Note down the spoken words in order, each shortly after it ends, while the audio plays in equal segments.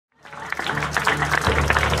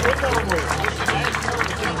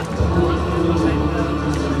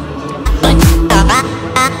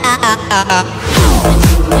Und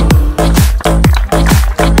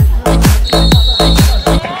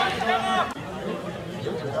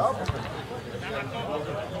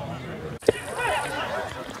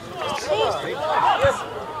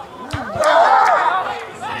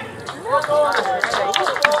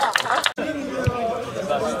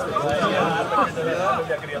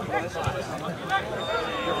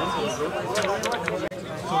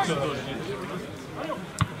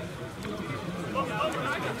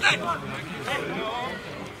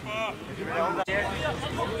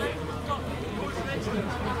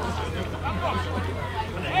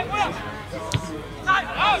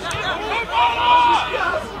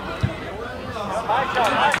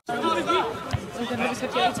dann habe ich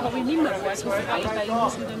gesagt, ja, jetzt habe ich nicht mehr alles, was frei, weil ich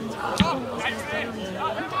muss dann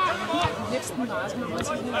am letzten Maßen muss ich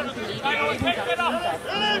nur die Kollegen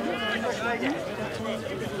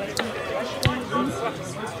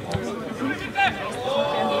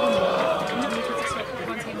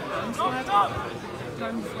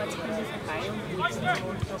dann fährt es bei mir vorbei und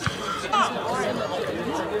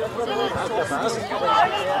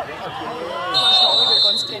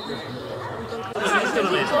ganz kennen.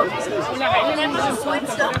 Ja,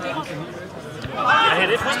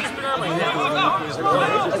 hätte ich fast gespielt, aber ich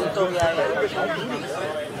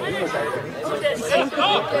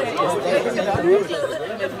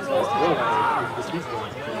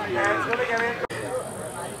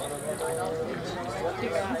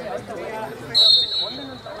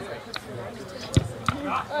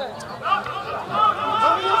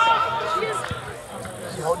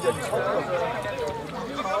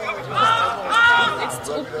jetzt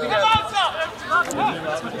zurück wieder.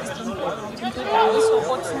 Ich so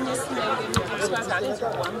rotzen müssen, das war gar nicht so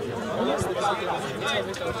warm. Jetzt habe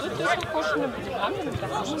ich dann dritte so koschen, dann bin ich ran, dann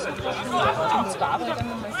darf ich so koschen, und zwar aber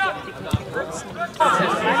dann mal fertig nachrotzen.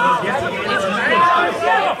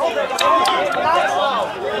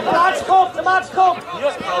 Der Matsch kommt!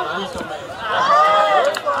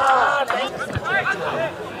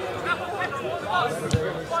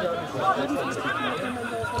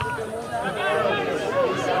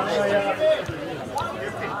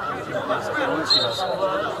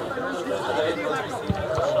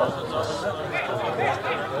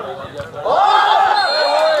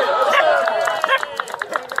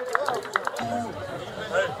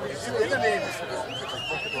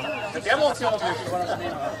 Der macht sich auch wirklich.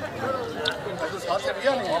 Das kannst du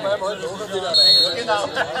ja nicht. Aber er wollte wieder rein. Genau.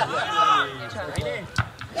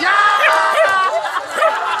 Ja!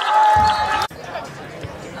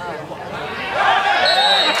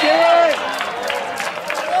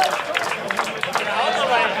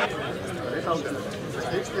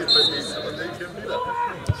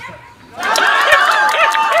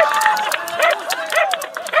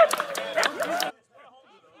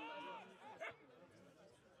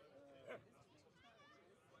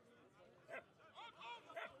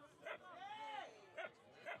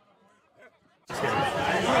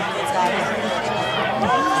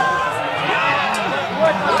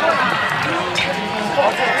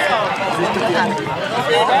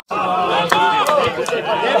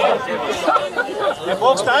 Der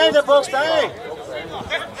boxt ein, der boxt ein!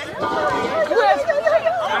 Komm,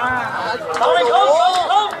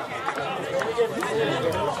 komm!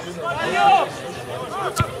 Ja,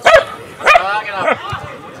 genau.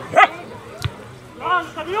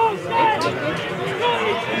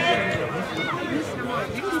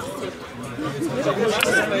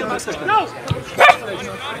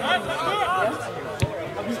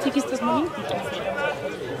 Aber wichtig ist, dass man hinten drauf geht.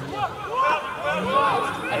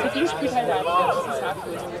 Also Ding spielt halt auch, das ist auch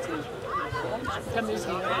cool. Der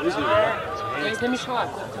Müsli. Der ist nämlich scharf.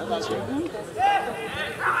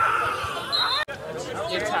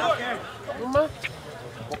 Jetzt halt. Nummer.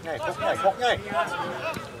 Guck rein, guck rein, guck rein.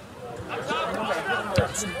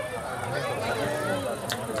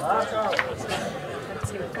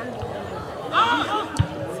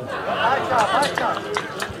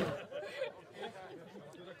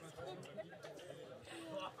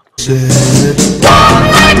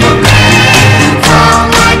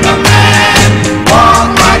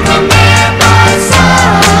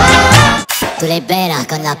 Tú le pegas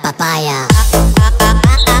con la papaya.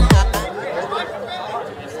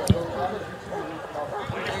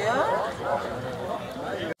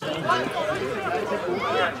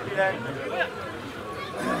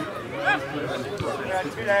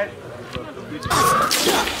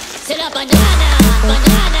 C'est la banana,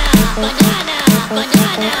 banana, banana,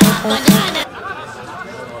 banana, banana.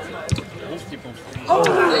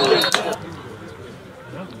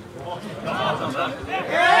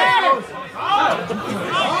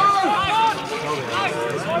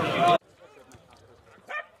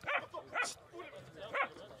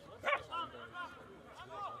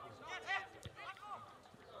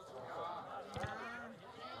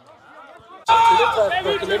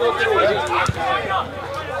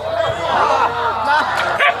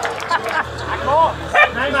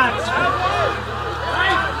 Nein, Mann!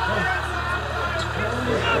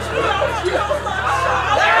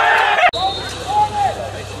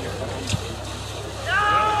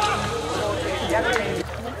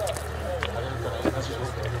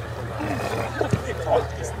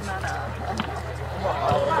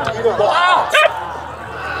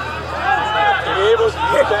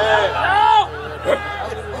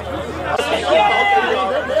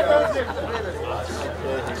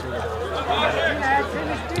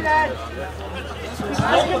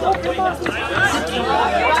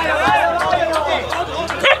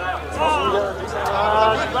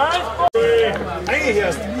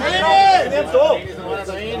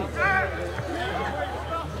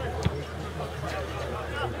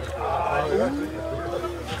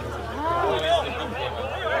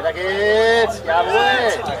 Weiter geht's,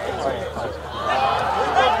 jawohl!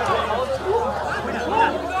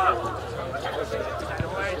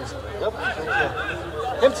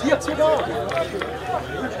 Jetzt hier, zieh da!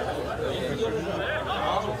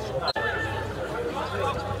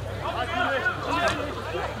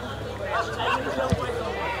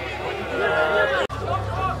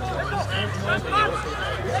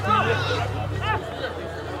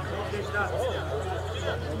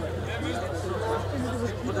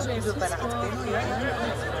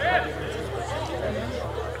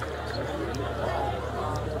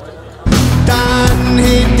 Dann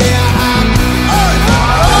hebt er ab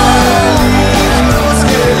und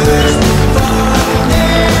losgelöst von der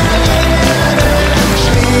Erde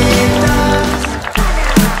schwebt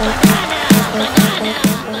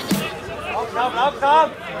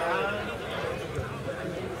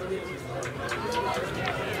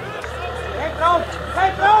Komm!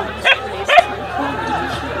 Hey, raus!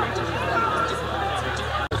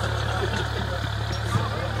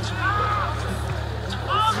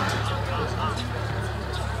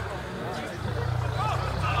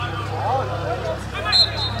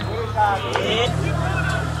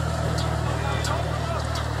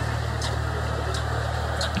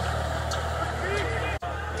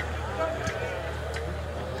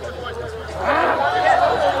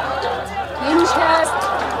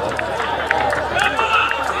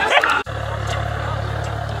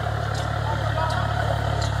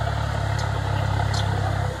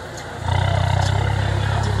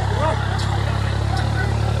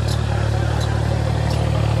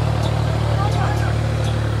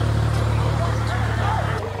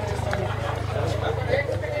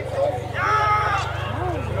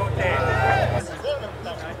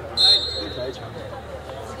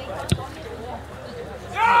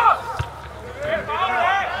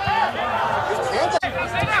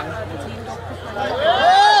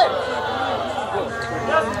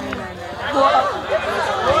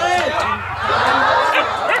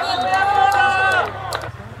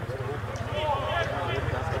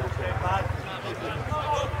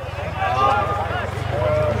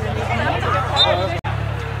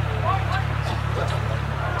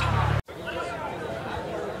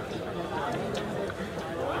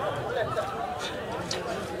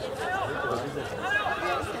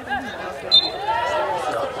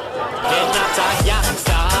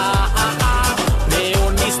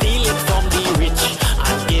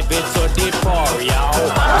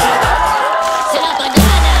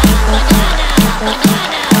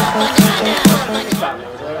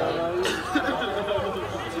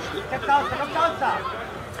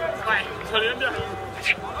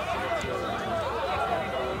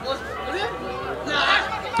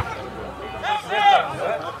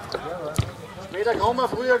 Später kann man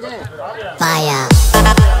früher gehen. Feier.